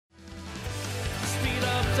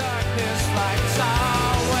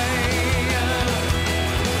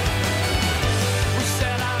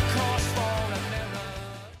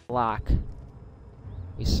clock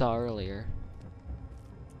we saw earlier.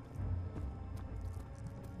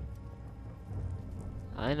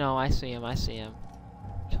 I know, I see him, I see him.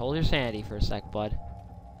 Just hold your sanity for a sec, bud.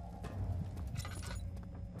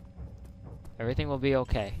 Everything will be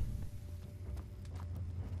okay.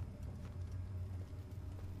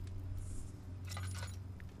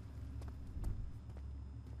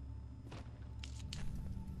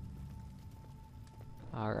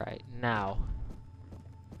 Alright, now,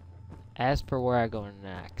 as per where I go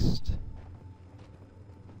next,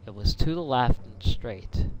 it was to the left and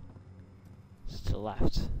straight. It's to the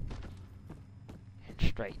left and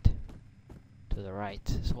straight. To the right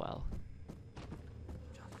as well.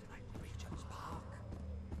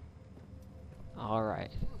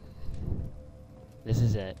 Alright. This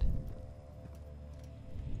is it.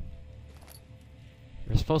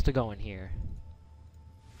 We're supposed to go in here.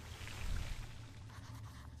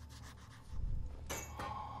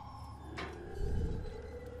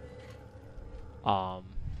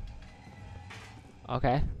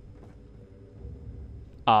 Okay.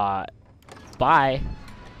 Bye.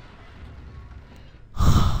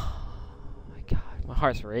 Oh my god, my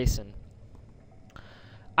heart's racing.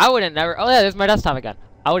 I would have never. Oh yeah, there's my desktop again.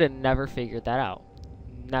 I would have never figured that out.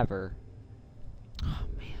 Never. Oh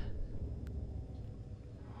man.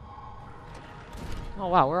 Oh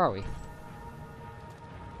wow, where are we?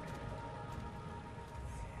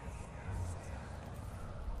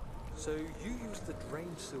 So you used the drain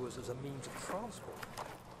sewers as a means of transport?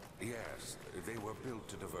 Yes, they were built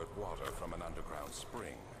to divert water from an underground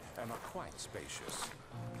spring and are quite spacious.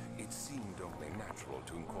 It seemed only natural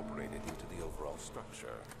to incorporate it into the overall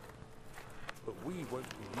structure. But we won't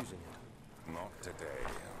be using it. Not today.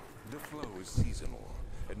 The flow is seasonal,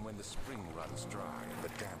 and when the spring runs dry, the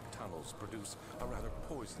damp tunnels produce a rather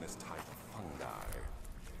poisonous type of fungi.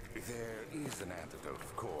 There is an antidote,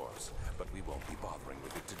 of course, but we won't be bothering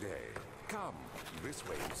with it today. Come, this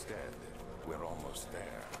way instead. We're almost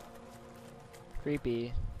there.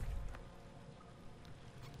 Creepy.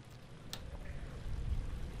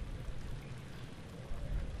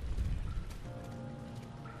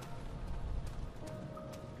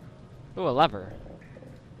 Ooh, a lever.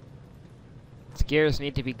 Its gears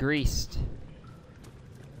need to be greased.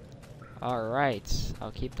 Alright,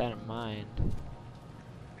 I'll keep that in mind.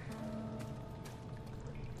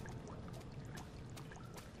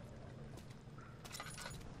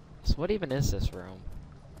 So what even is this room?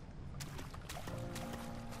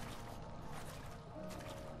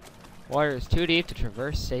 Water is too deep to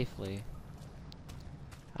traverse safely.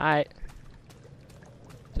 Alright.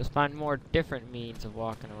 Just find more different means of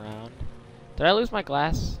walking around. Did I lose my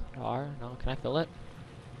glass jar? No, can I fill it?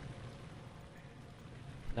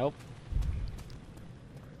 Nope.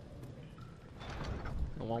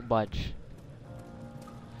 It won't budge.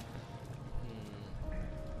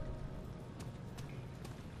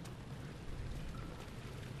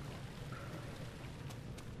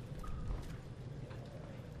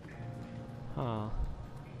 Huh.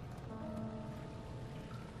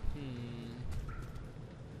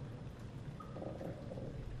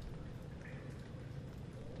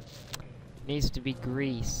 Needs to be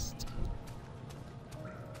greased.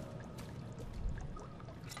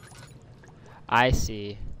 I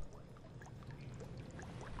see.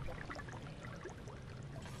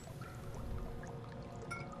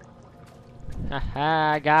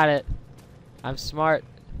 Haha, I got it. I'm smart.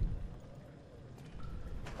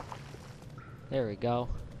 There we go.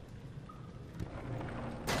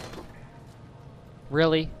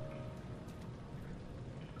 Really?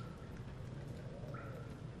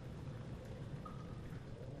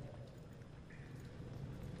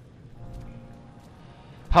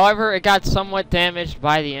 However, it got somewhat damaged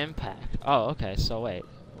by the impact. Oh, okay, so wait.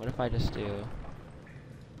 What if I just do...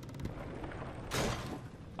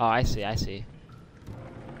 Oh, I see, I see.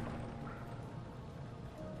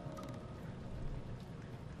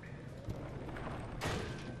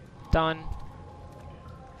 Done.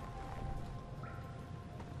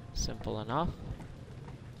 Simple enough.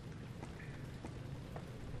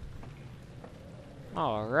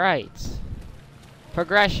 Alright.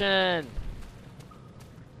 Progression!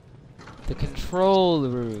 The control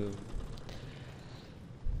room.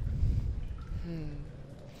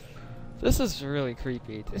 This is really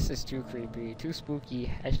creepy. This is too creepy. Too spooky.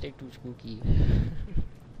 Hashtag too spooky.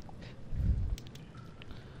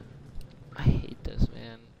 I hate this,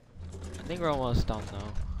 man. I think we're almost done,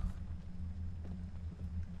 though.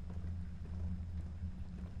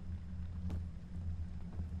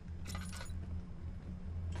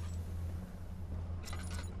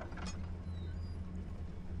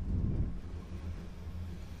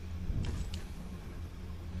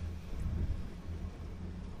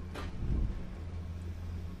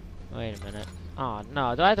 Wait a minute. Oh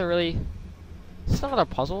no, do I have to really... Is this another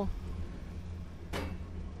puzzle?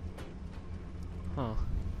 Huh.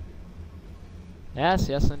 Yes,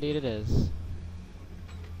 yes indeed it is.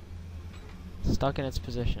 Stuck in its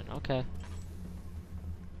position, okay.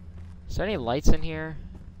 Is there any lights in here?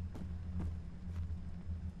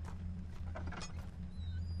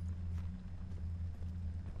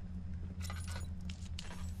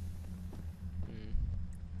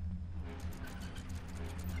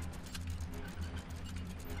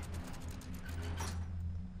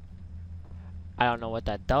 I don't know what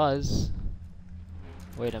that does.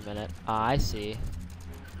 Wait a minute. Ah, I see.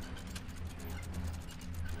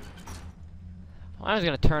 Well, I was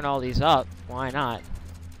gonna turn all these up. Why not?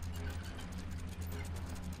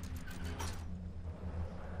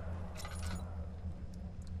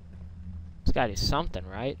 It's gotta do something,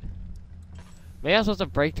 right? Maybe I'm supposed to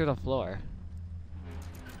break through the floor.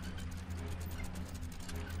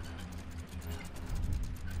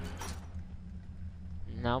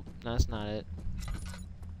 Nope, that's not it.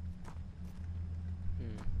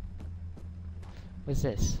 What's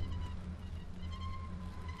this?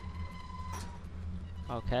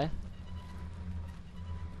 Okay.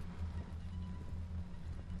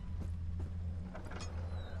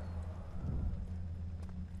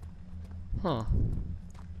 Huh.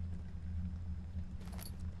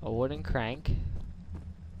 A wooden crank.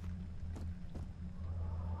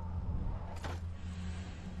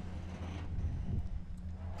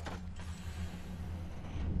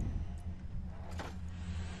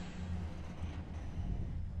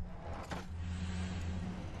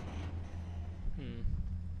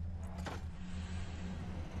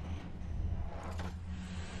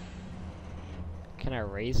 Can I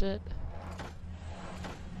raise it?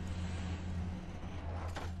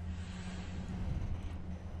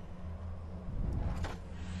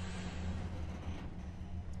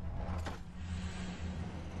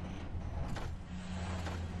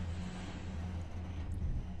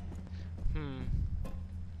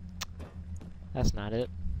 That's not it.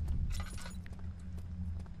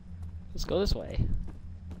 Let's go this way.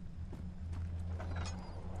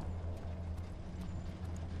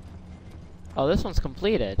 Oh, this one's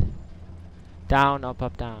completed. Down, up,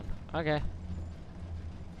 up, down. Okay.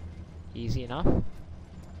 Easy enough.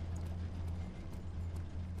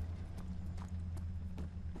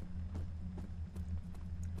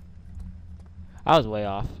 I was way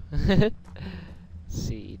off.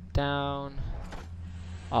 See, down,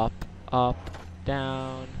 up, up,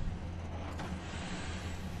 down.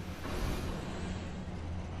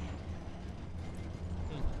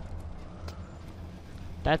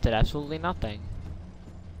 That did absolutely nothing.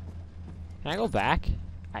 Can I go back?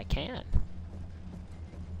 I can.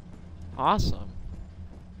 Awesome.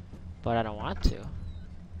 But I don't want to.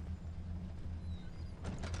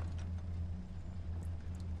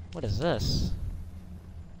 What is this?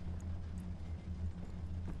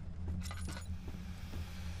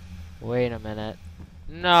 Wait a minute.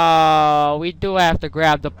 No, we do have to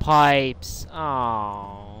grab the pipes.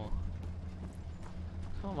 Oh.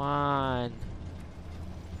 Come on.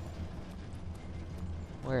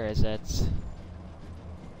 Where is it? It's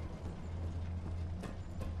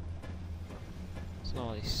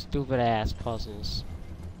all these stupid ass puzzles.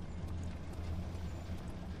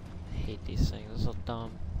 I hate these things, they're so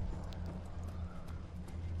dumb.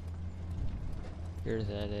 Here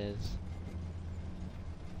that is.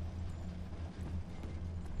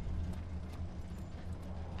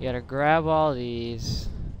 You gotta grab all these.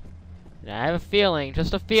 And I have a feeling,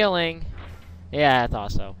 just a feeling. Yeah, I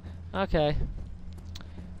thought so. Okay.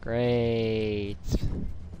 Great.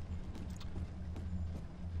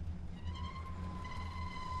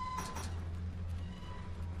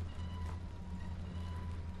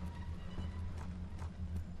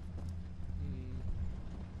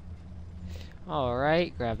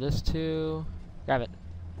 Alright, grab this too. Grab it.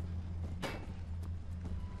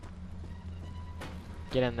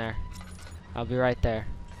 Get in there. I'll be right there.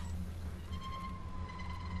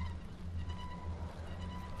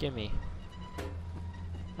 Gimme.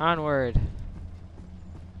 Onward.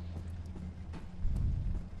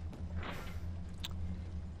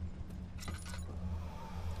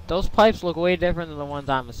 Those pipes look way different than the ones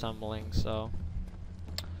I'm assembling, so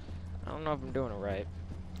I don't know if I'm doing it right.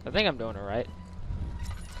 I think I'm doing it right.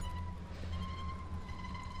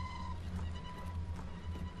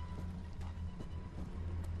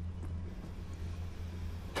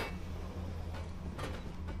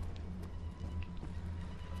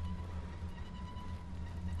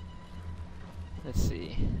 Let's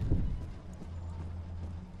see.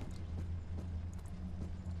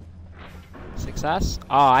 Success?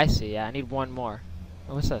 Oh, I see. Yeah, I need one more.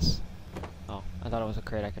 Oh, what's this? Oh, I thought it was a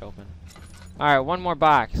crate I could open. Alright, one more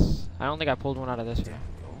box. I don't think I pulled one out of this room.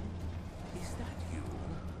 Is that you?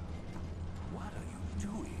 What are you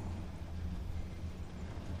doing?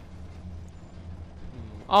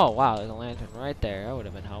 Oh, wow, there's a lantern right there. That would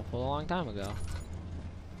have been helpful a long time ago.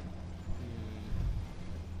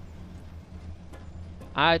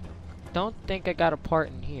 I don't think I got a part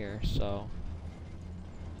in here, so...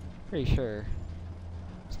 Pretty sure.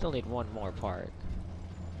 Still need one more part.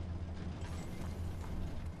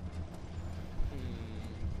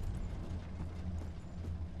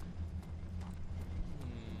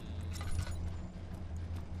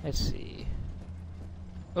 Let's see.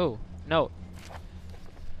 Oh, note.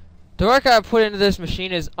 The work I put into this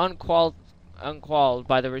machine is unqualified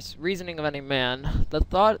by the reasoning of any man. The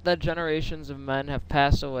thought that generations of men have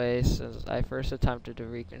passed away since I first attempted to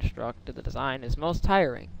reconstruct the design is most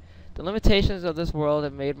tiring. The limitations of this world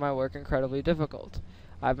have made my work incredibly difficult.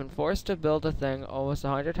 I've been forced to build a thing almost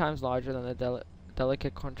 100 times larger than the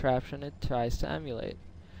delicate contraption it tries to emulate.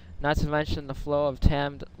 Not to mention the flow of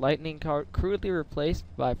tamed lightning crudely replaced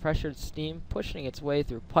by pressured steam pushing its way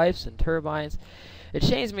through pipes and turbines. It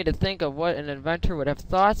shames me to think of what an inventor would have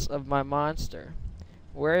thought of my monster.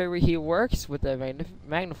 Where he works with a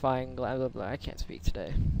magnifying glass, I can't speak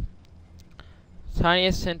today.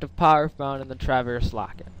 Tiniest hint of power found in the traverse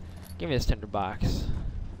locket. Give me this tinderbox.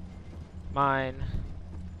 Mine.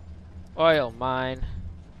 Oil, mine.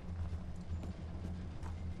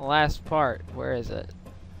 The last part, where is it?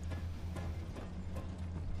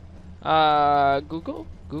 Google?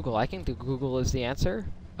 Google, I think Google is the answer.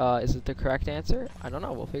 Is it the correct answer? I don't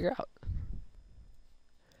know, we'll figure out.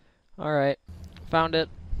 Alright, found it.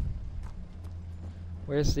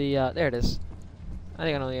 Where's the, there it is. I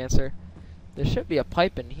think I know the answer. There should be a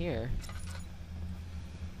pipe in here.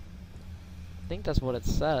 I think that's what it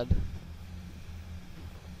said.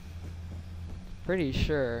 Pretty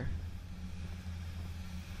sure.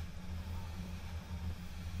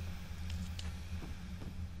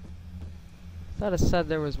 I thought it said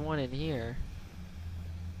there was one in here.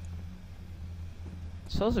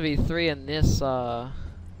 It's supposed to be 3 in this, in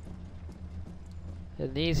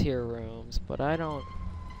these here rooms, but I don't...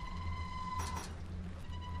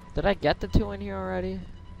 Did I get the 2 in here already?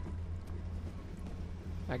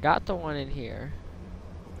 I got the 1 in here.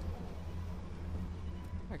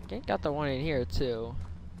 I think got the 1 in here too.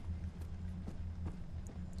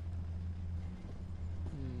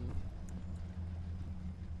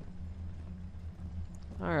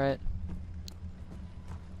 Alright.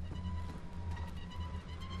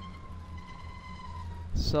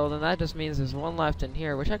 So then that just means there's 1 left in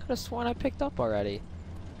here, which I could have sworn I picked up already.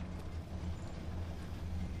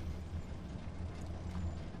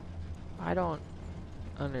 I don't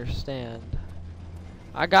understand.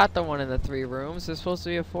 I got the 1 in the 3 rooms. There's supposed to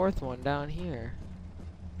be a 4th one down here.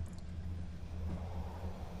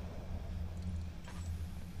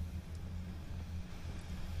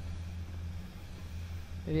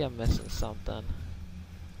 Maybe I'm missing something.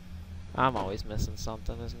 I'm always missing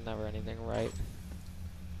something. There's never anything right.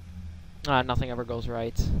 Nothing ever goes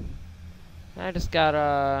right. I just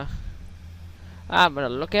gotta... I'm gonna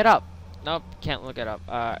look it up. Nope, can't look it up.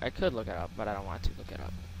 I could look it up, but I don't want to look it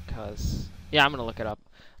up. Because... Yeah, I'm gonna look it up.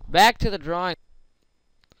 Back to the drawing.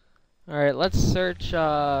 Alright, let's search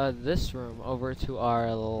this room over to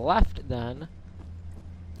our left then.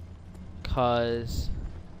 Because...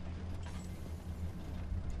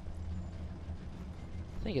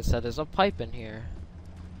 I think it said there's a pipe in here.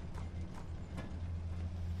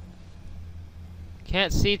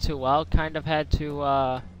 Can't see too well. Kind of had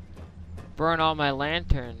to burn all my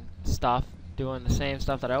lantern stuff, doing the same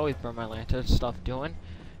stuff that I always burn my lantern stuff doing.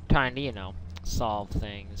 Trying to, you know, solve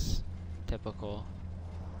things. Typical.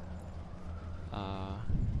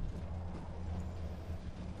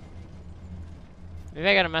 Maybe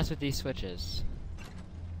I gotta mess with these switches.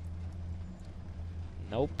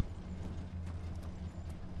 Nope.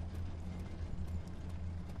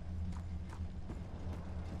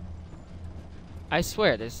 I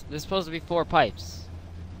swear, there's supposed to be 4 pipes.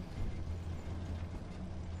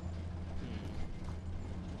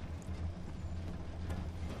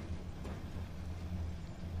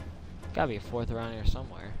 Gotta be a 4th around here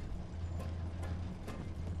somewhere.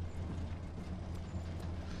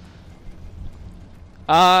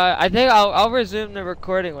 I think I'll resume the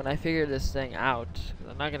recording when I figure this thing out.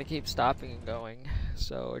 I'm not gonna keep stopping and going.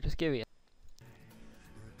 So just give me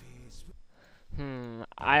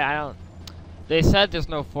I don't... They said there's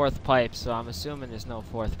no 4th pipe, so I'm assuming there's no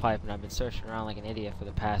 4th pipe, and I've been searching around like an idiot for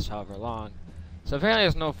the past however long. So apparently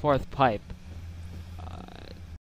there's no 4th pipe.